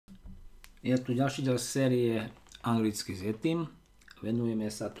Je tu ďalší diel série anglicky s Yetim. Venujeme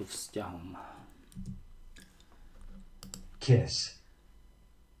sa tu vzťahom. Kiss.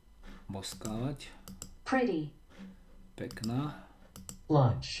 Boskávať. Pretty. Pekná.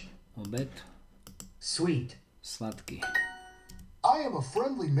 Lunch. Obed. Sweet. Sladký. I am a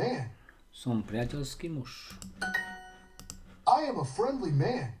friendly man. Som priateľský muž. I am a friendly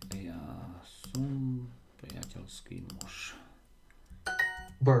man. Ja som priateľský muž.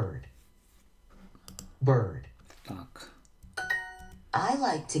 Bird. Bird. Tak. I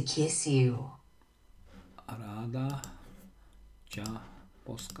like to kiss you. Ráda ťa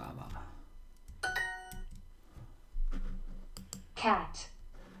poskávam. Cat.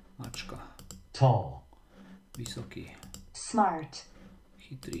 Mačka. Tall. Vysoký. Smart.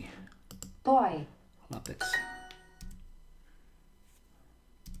 Chytrý. Boy. Chlapec.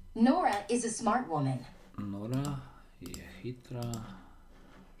 Nora is a smart woman. Nora je chytrá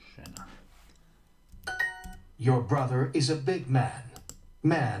žena. Your brother is a big man.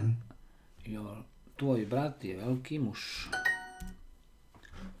 Man. Tvoj brat je veľký muž.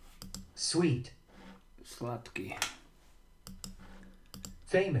 Sweet. Sladký.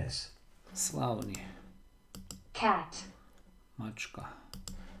 Famous. Slávny. Cat. Mačka.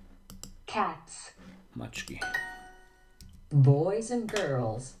 Cats. Mačky. Boys and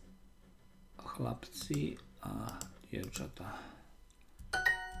girls. Chlapci a dievčatá.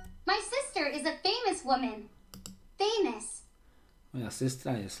 My sister is a famous woman. Famous. Moja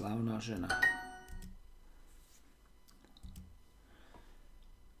sestra je slávna žena.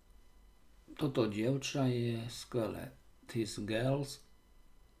 Toto dievča je skvelé. This girl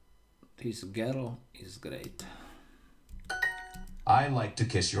is great. I like to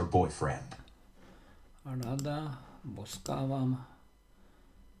kiss your boyfriend. Rada boskávam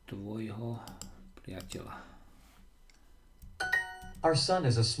tvojho priateľa. Our son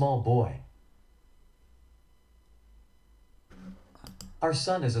is a small boy. Our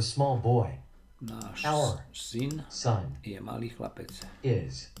son is a small boy. Náš Our syn son je malý chlapec.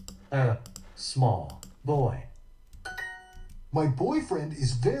 is a small boy. My boyfriend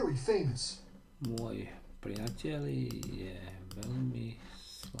is very famous. Môj priateľ je veľmi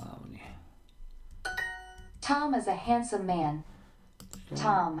slávny. Tom is a handsome man.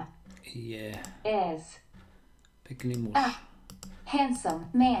 Tom Je is pekný muž. a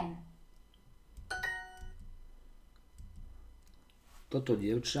handsome man. Toto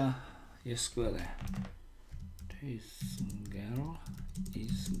dievča je skvelé. This girl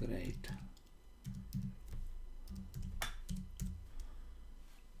is great.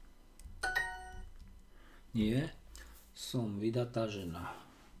 Nie, som vydatá žena.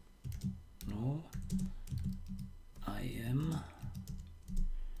 No, I am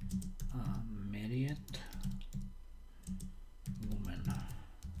a married